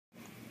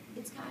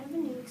It's kind of a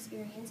new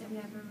experience. I've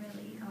never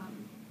really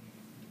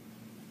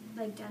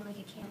like done like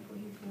a camp where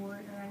you're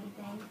bored or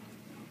anything,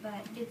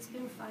 but it's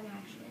been fun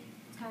actually.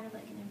 It's kind of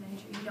like an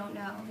adventure. You don't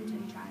know until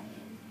you try it.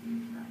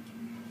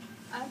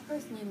 I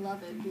personally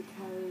love it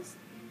because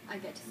I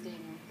get to stay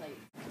in one place.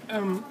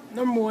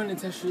 Number one,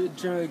 it's actually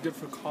generally good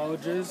for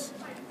colleges.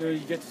 You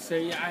get to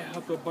say, yeah, I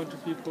helped a bunch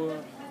of people,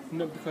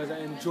 because I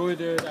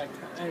enjoyed it.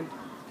 And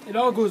it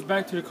all goes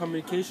back to the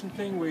communication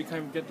thing, where you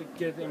kind of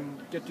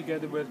get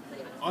together with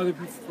other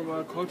people from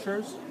other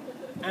cultures.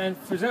 And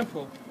for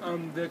example,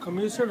 the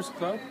community service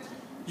club,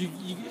 you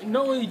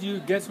not only do you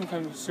get some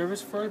kind of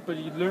service for it, but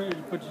you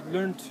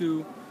learn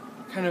to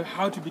kind of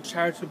how to be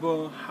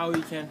charitable, how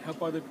you can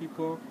help other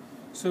people.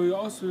 So you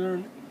also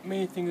learn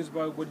many things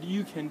about what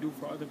you can do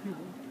for other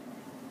people.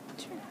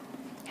 Sure.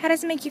 How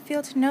does it make you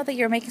feel to know that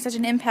you're making such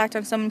an impact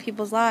on so many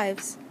people's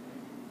lives?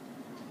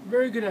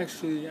 Very good,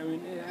 actually. I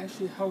mean, it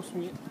actually helps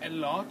me a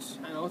lot,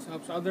 and also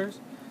helps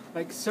others.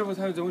 Like several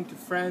times I went to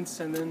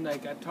France, and then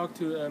like I talked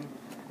to a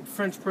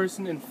French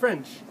person in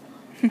French,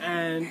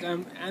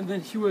 and then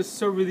he was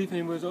so relieved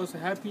and he was also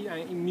happy. I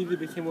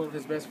immediately became one of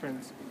his best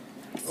friends.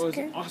 It was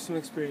an awesome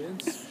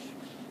experience.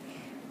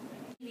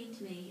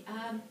 To me,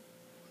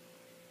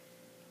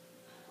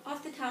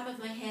 off the top of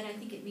my head, I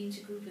think it means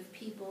a group of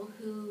people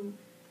who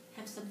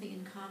have something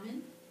in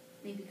common,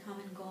 maybe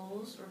common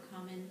goals or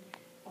common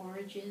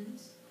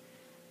origins,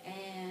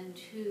 and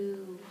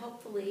who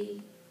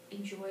hopefully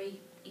enjoy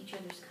each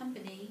other's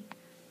company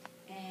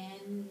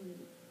and,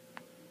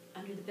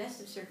 under the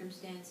best of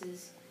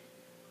circumstances,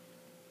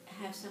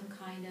 have some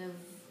kind of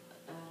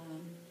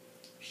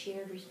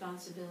shared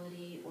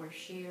responsibility or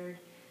shared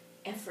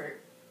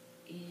effort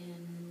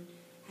in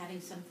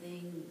having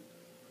something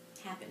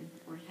happen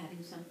or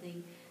having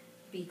something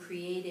be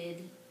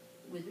created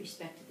with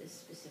respect to this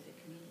specific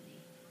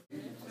community.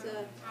 It's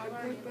a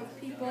group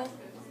of people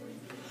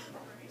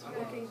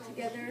working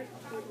together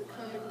with a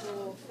common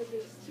goal.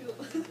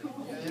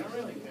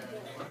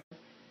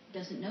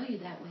 Doesn't know you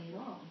that way at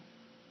all.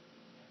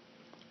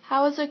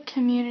 How is a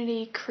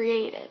community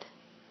created?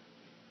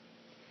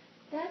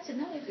 That's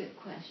another good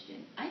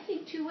question. I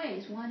think two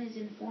ways. One is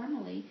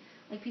informally,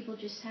 like people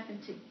just happen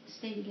to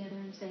stay together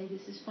and say,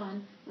 this is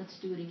fun, let's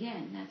do it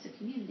again. That's a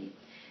community.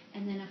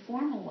 And then a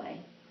formal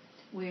way,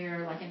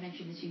 where, like I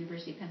mentioned, this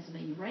University of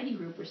Pennsylvania writing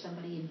group, where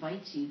somebody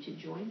invites you to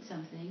join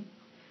something,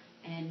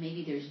 and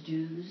maybe there's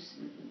dues.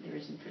 There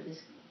isn't for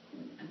this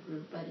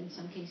group, but in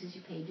some cases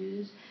you pay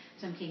dues.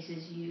 Some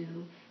cases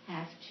you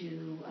have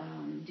to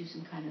do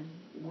some kind of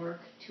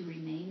work to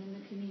remain in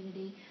the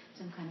community,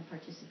 some kind of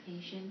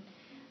participation.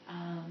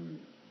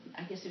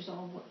 I guess there's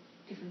all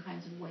different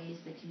kinds of ways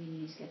that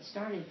communities get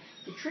started.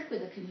 The trick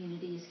with a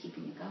community is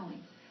keeping it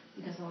going,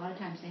 because a lot of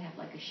times they have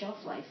like a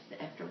shelf life.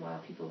 After a while,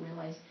 people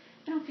realize,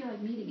 I don't feel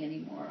like meeting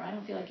anymore. I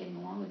don't feel like getting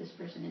along with this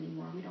person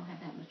anymore. We don't have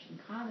that much in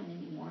common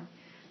anymore.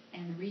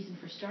 And the reason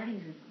for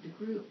starting the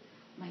group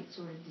might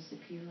sort of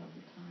disappear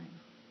over time.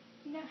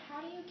 You know,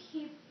 how do you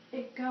keep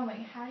it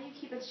going? How do you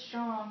keep it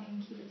strong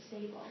and keep it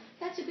stable?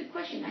 That's a good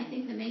question. I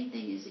think the main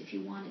thing is if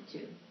you wanted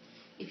to.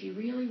 If you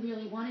really,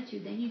 really wanted to,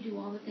 then you do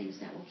all the things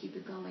that will keep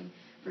it going.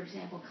 For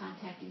example,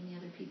 contacting the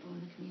other people in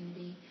the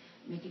community,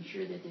 making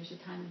sure that there's a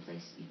time and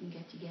place you can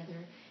get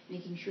together,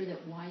 making sure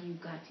that why you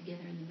got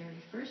together in the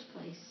very first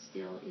place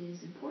still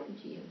is important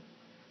to you.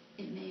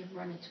 It may have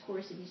run its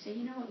course and you say,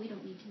 you know what, we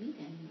don't need to meet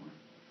anymore.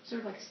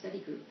 Sort of like a study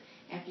group.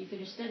 After you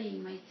finish studying,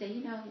 you might say,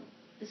 you know,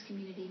 this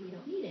community we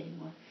don't need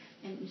anymore.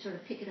 And you sort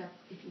of pick it up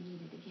if you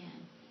need it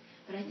again.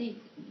 But I think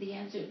the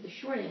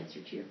short answer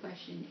to your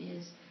question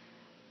is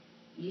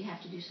you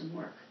have to do some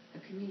work. A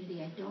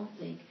community, I don't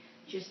think,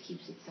 just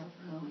keeps itself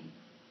going.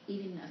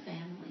 Even a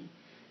family.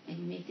 And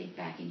you may think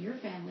back in your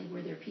family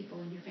where there are people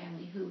in your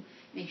family who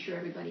make sure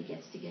everybody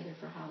gets together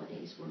for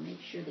holidays, or make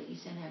sure that you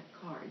send out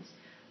cards,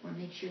 or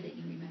make sure that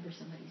you remember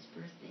somebody's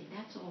birthday.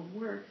 That's all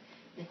work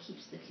that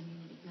keeps the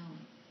community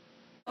going.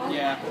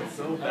 Yeah,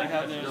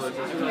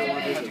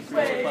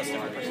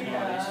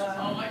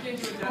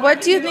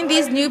 What do you think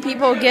these new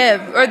people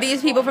give, or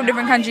these people from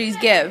different countries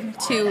give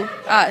to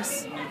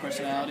us? New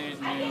personalities,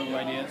 new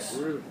ideas.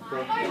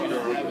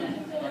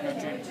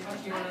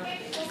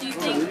 Do you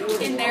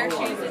think in their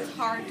shoes it's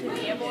hard to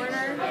be a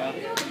border? Yeah,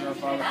 you're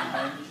farther from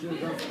home.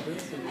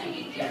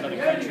 Another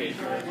country.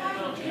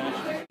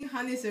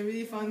 Hunt is a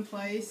really fun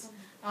place.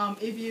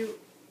 If you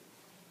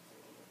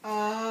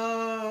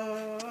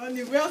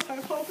你不要抬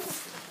泡泡。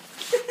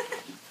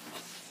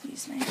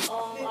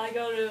 I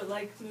go to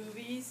like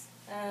movies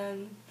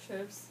and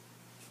trips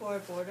for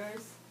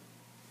borders,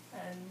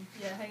 and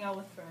yeah, hang out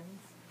with friends.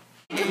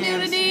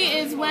 Community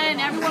is when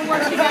everyone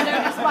works together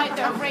despite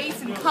their race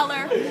and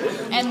color,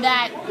 and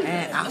that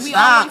we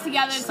all work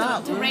together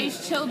to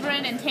raise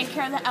children and take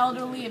care of the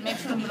elderly and make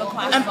sure the middle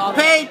class is all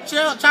pay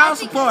child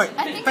support.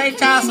 Pay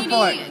child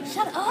support.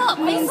 Shut up!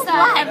 Means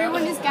that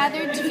everyone is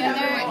gathered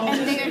together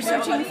and they are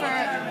searching for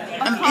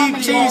a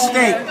common goal.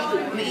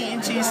 I'm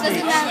eating cheesesteak.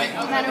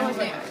 Doesn't matter what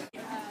they are.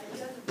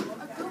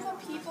 A group of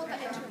people that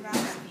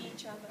interact with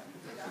each other.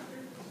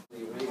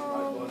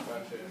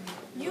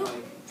 You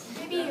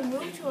maybe move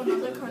move to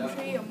another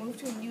country or move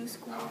to a new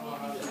school,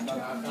 you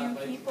interact with new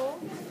people.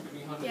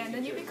 Yeah, and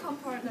then you become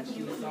part of that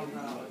new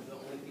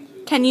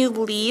community. Can you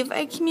leave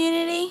a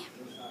community?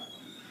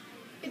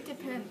 It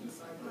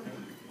depends.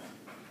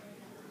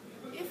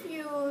 If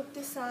you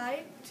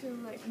decide to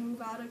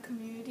move out of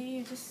community,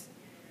 you just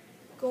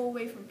go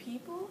away from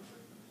people.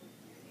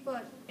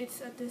 But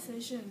it's a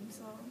decision,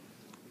 so.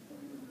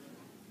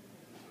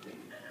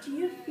 Do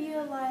you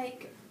feel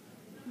like,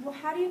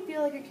 how do you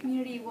feel like a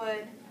community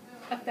would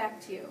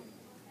affect you?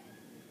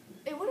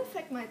 It would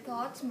affect my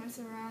thoughts, my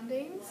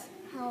surroundings,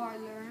 how I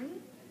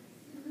learn.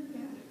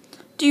 Yeah.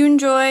 Do you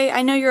enjoy,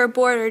 I know you're a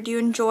boarder, do you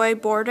enjoy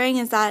boarding?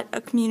 Is that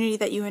a community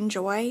that you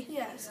enjoy?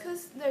 Yes,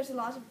 because there's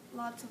lots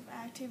of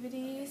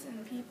activities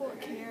and people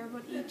care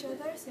about each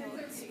other, so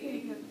it's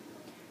pretty good.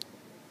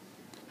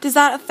 Does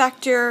that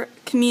affect your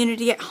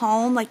community at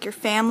home, like your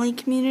family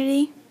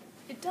community?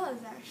 It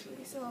does,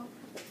 actually. So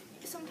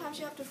sometimes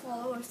you have to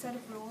follow a set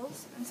of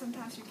rules, and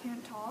sometimes you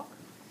can't talk.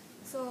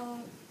 So,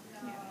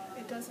 yeah,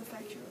 it does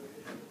affect your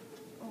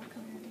whole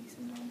community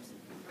sometimes.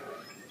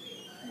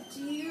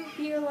 Do you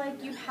feel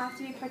like you have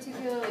to be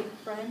particularly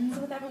friends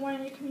with everyone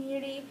in your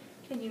community?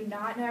 Can you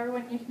not know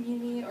everyone in your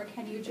community, or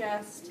can you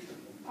just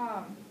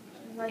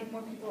like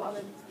more people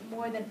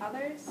more than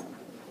others?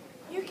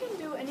 You can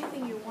do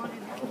anything you want in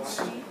the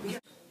community.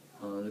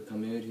 The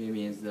community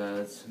means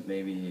that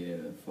maybe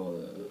for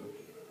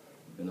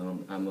the,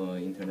 I'm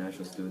an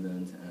international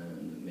student,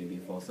 and maybe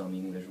for some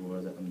English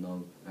words I'm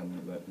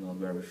not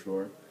very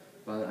sure.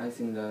 But I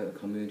think that a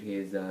community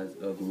is that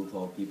a group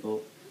of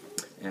people,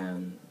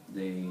 and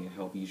they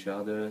help each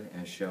other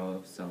and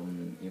share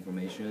some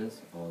information,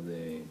 or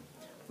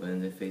when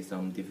they face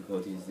some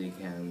difficulties, they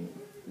can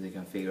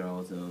figure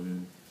out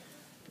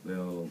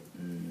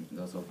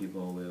lots of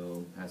people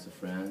will has a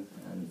friend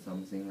and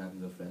something like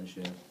the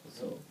friendship.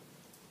 So.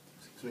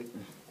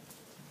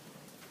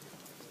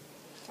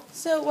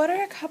 So what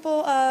are a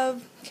couple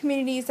of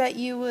communities that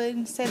you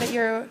would say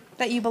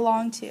that you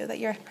belong to, that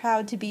you're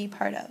proud to be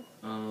part of?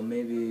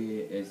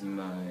 Maybe it's in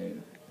my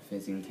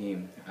fencing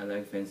team. I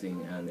like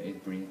fencing, and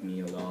it brings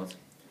me a lot.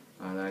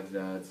 I like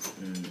that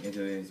it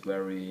is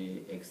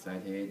very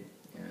excited,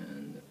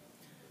 and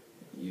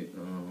you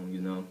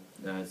know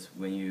that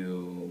when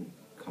you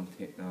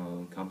compete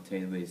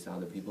with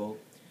other people,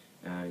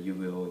 you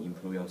will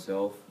improve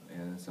yourself,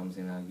 and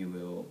something like you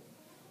will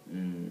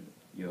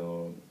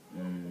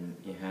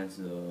enhance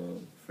the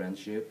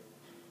friendship.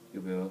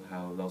 You will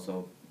have lots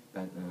of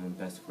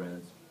best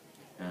friends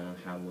and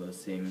have the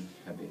same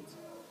habits.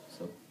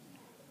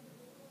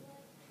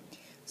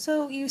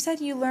 So you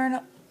said you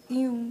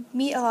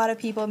meet a lot of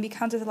people and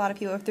become with a lot of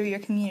people through your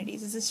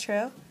communities. Is this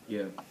true?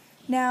 Yeah.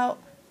 Now,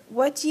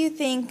 what do you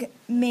think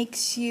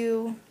makes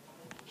you...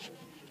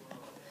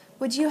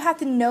 Would you have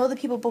to know the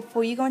people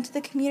before you go into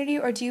the community,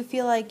 or do you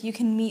feel like you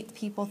can meet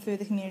people through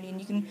the community and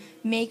you can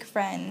make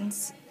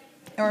friends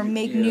or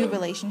make new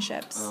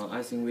relationships?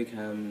 I think we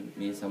can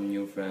meet some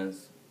new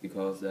friends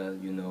because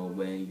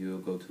when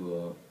you go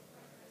to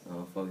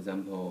for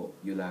example,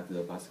 you like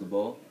the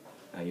basketball,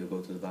 and you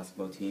go to the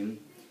basketball team,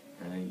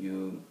 and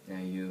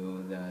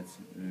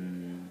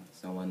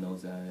someone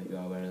knows that you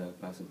are very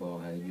like basketball,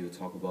 and you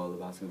talk about the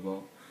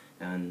basketball,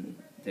 and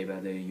day by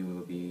day you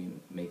will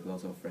make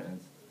lots of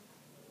friends.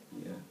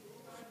 Yeah.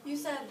 You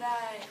said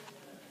that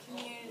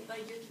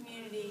your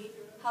community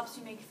helps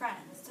you make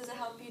friends. Does it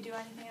help you do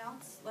anything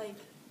else?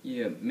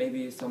 Yeah,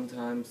 maybe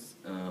sometimes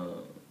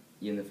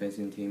in the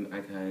fencing team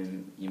I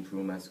can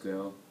improve my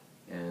skill,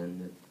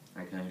 and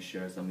I can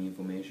share some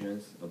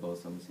information about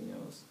something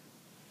else.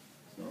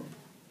 So.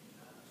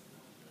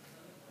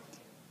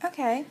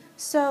 Okay,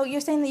 so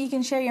you're saying that you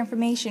can share your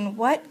information.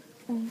 What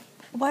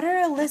are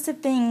a list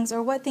of things,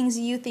 or what things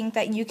do you think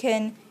that you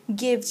can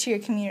give to your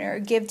community or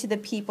give to the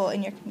people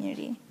in your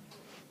community?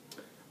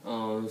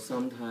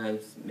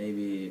 Sometimes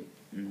maybe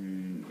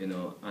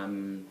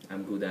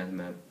I'm good at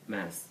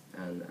math,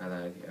 and I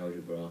like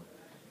algebra,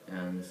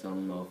 and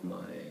some of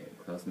my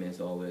classmates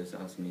always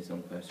ask me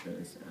some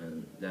questions,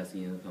 and that's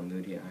in the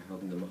community. I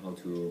help them how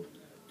to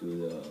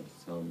do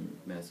some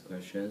math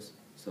questions.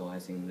 So I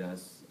think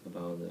that's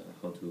about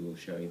how to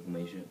share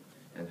information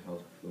and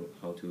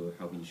how to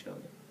help each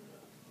other.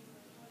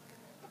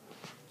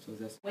 So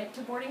that's. Went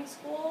to boarding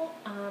school.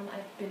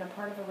 I've been a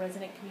part of a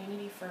resident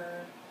community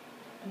for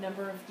a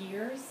number of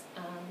years,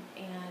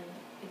 and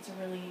it's a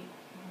really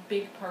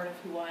big part of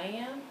who I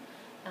am,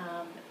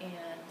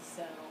 and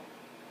so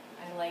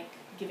I like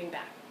giving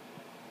back.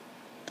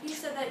 You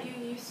said that you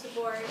used to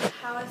board.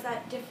 How is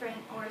that different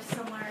or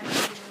similar to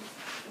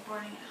the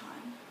boarding at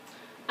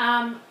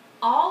home?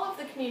 All of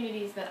the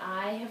communities that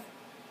I have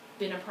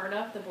been a part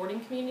of, the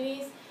boarding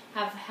communities,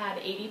 have had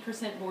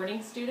 80%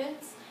 boarding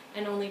students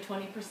and only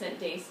 20%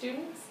 day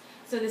students.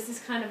 So this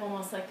is kind of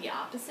almost like the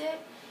opposite.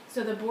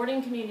 So the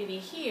boarding community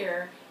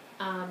here,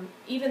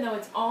 even though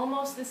it's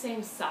almost the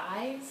same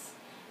size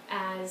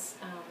as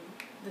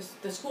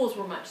the schools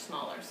were much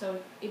smaller.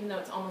 So even though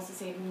it's almost the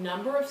same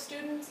number of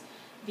students,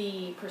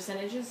 the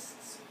percentage is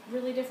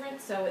really different.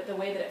 So the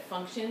way that it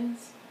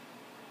functions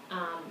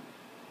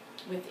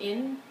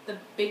within the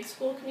big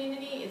school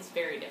community is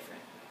very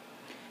different.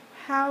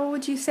 How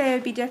would you say it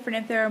would be different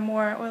if there are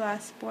more or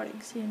less boarding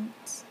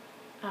students?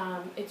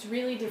 It's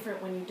really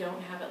different when you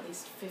don't have at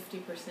least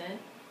 50%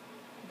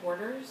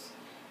 boarders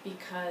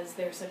because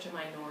they're such a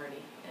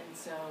minority. And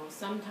so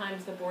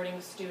sometimes the boarding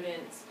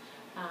students,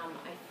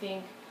 I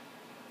think,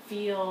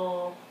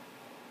 feel,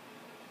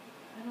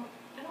 I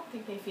don't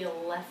think they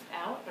feel left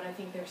out, but I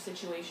think their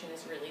situation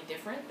is really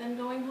different than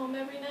going home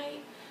every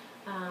night.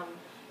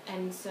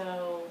 And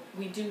so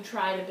we do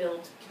try to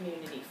build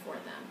community for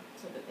them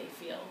so that they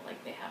feel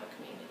like they have a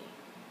community.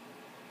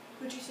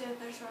 Would you say that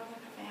they're sort of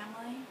like a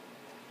family?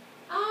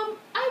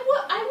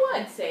 I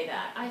would say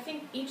that. I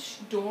think each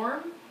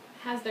dorm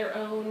has their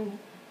own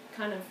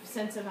kind of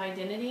sense of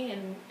identity,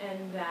 and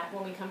that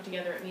when we come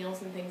together at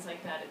meals and things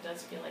like that, it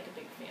does feel like a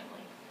big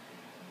family.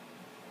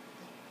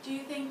 Do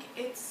you think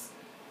it's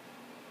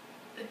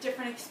a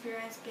different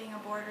experience being a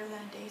boarder than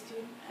a day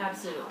student?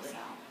 Absolutely.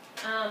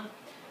 How so?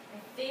 I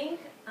think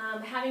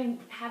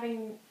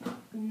having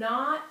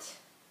not,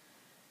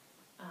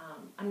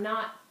 I'm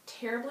not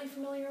terribly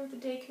familiar with the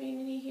day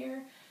community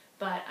here,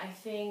 but I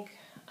think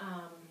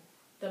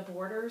the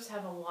boarders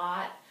have a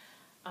lot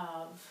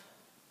of,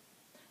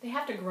 they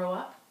have to grow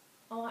up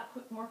a lot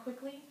more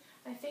quickly,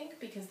 I think,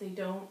 because they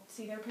don't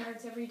see their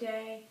parents every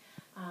day.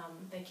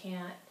 They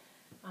can't,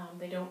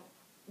 they don't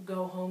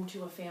go home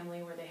to a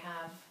family where they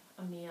have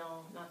a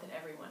meal. Not that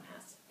everyone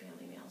has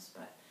family meals,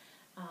 but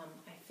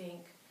I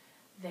think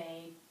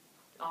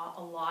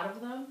a lot of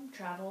them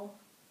travel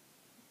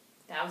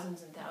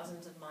thousands and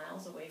thousands of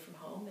miles away from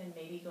home and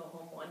maybe go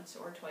home once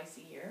or twice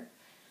a year.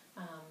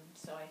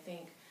 So I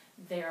think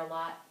they're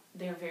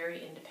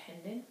very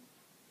independent,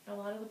 a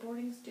lot of the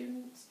boarding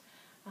students.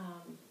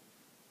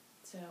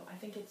 So I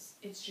think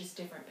it's just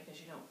different because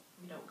you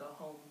don't go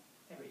home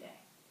every day.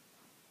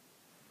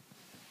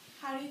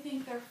 How do you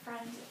think their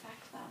friends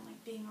affect them,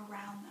 like being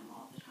around them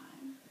all the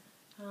time?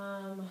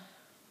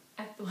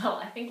 I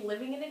think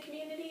living in a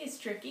community is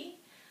tricky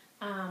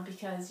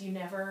because you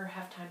never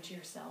have time to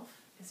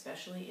yourself,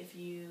 especially if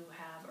you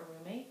have a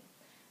roommate,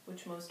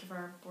 which most of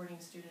our boarding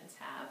students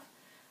have.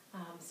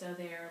 So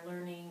they're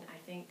learning, I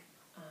think,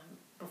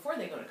 before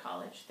they go to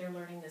college, they're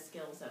learning the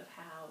skills of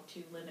how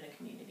to live in a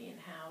community and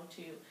how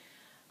to,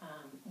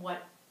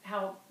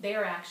 how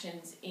their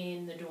actions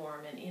in the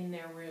dorm and in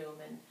their room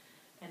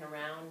and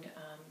around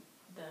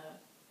the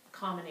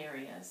common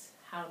areas,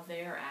 how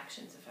their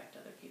actions affect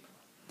other people.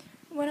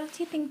 What else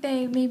do you think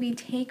they maybe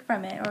take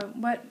from it, or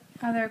what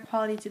other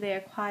qualities do they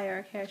acquire,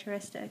 or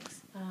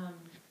characteristics?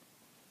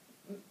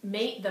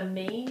 The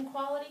main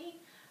quality,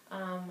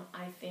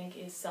 I think,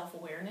 is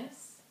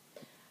self-awareness.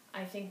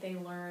 I think they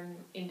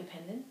learn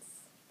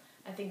independence.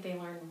 I think they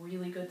learn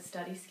really good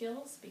study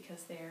skills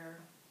because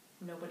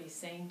nobody's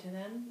saying to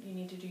them, you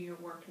need to do your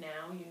work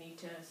now, you need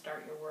to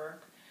start your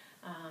work.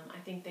 I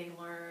think they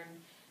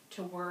learn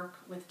to work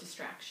with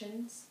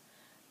distractions.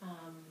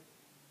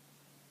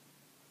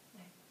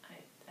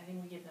 I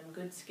think we give them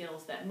good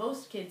skills that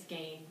most kids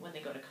gain when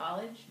they go to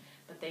college,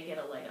 but they get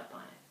a leg up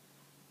on it.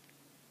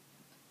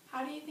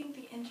 How do you think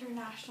the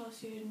international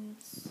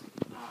students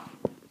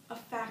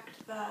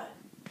affect the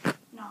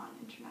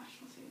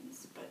non-international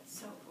students, but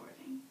still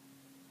boarding?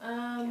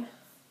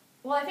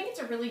 Well, I think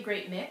it's a really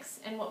great mix,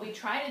 and what we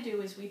try to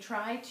do is we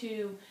try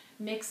to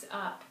mix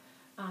up,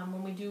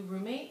 when we do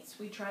roommates,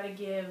 we try to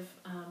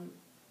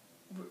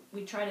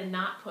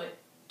not put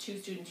two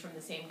students from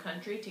the same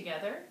country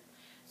together,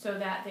 so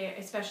that they,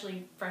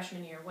 especially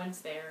freshman year,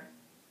 once they're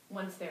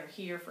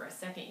here for a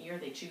second year,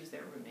 they choose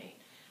their roommate.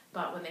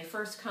 But when they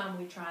first come,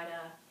 we try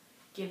to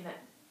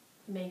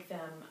make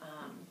them,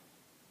 I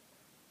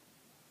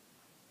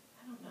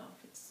don't know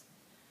if it's,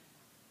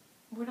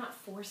 we're not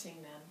forcing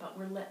them, but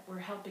we're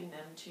helping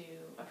them to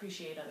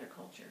appreciate other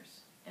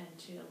cultures and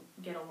to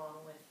get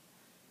along with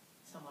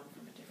someone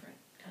from a different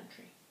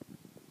country.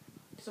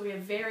 So we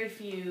have very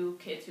few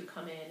kids who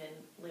come in and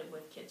live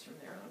with kids from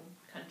their own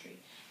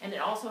country. And it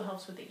also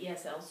helps with the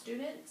ESL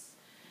students.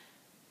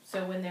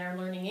 So when they're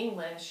learning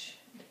English,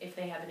 if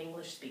they have an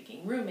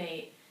English-speaking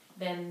roommate,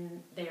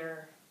 then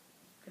they're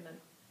going to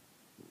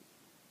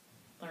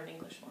learn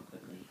English more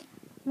quickly.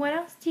 What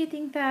else do you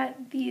think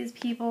that these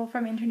people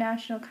from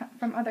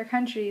from other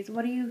countries,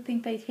 what do you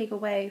think they take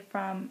away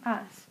from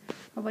us?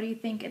 Or what do you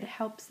think it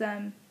helps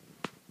them,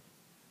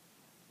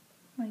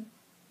 like?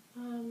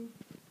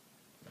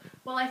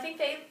 Well, I think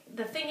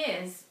the thing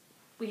is,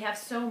 we have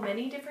so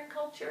many different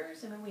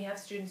cultures. I mean, we have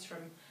students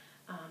from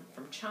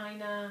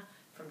China,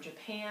 from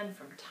Japan,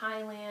 from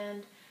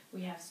Thailand.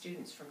 We have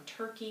students from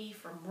Turkey,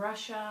 from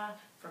Russia,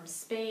 from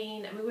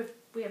Spain. I mean,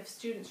 we have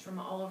students from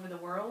all over the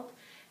world.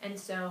 And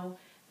so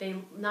they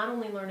not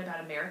only learn about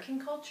American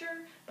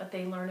culture, but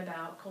they learn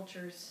about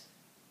cultures,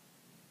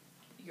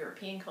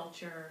 European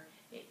culture,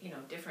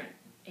 different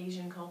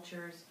Asian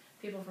cultures,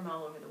 people from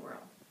all over the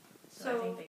world. So I think they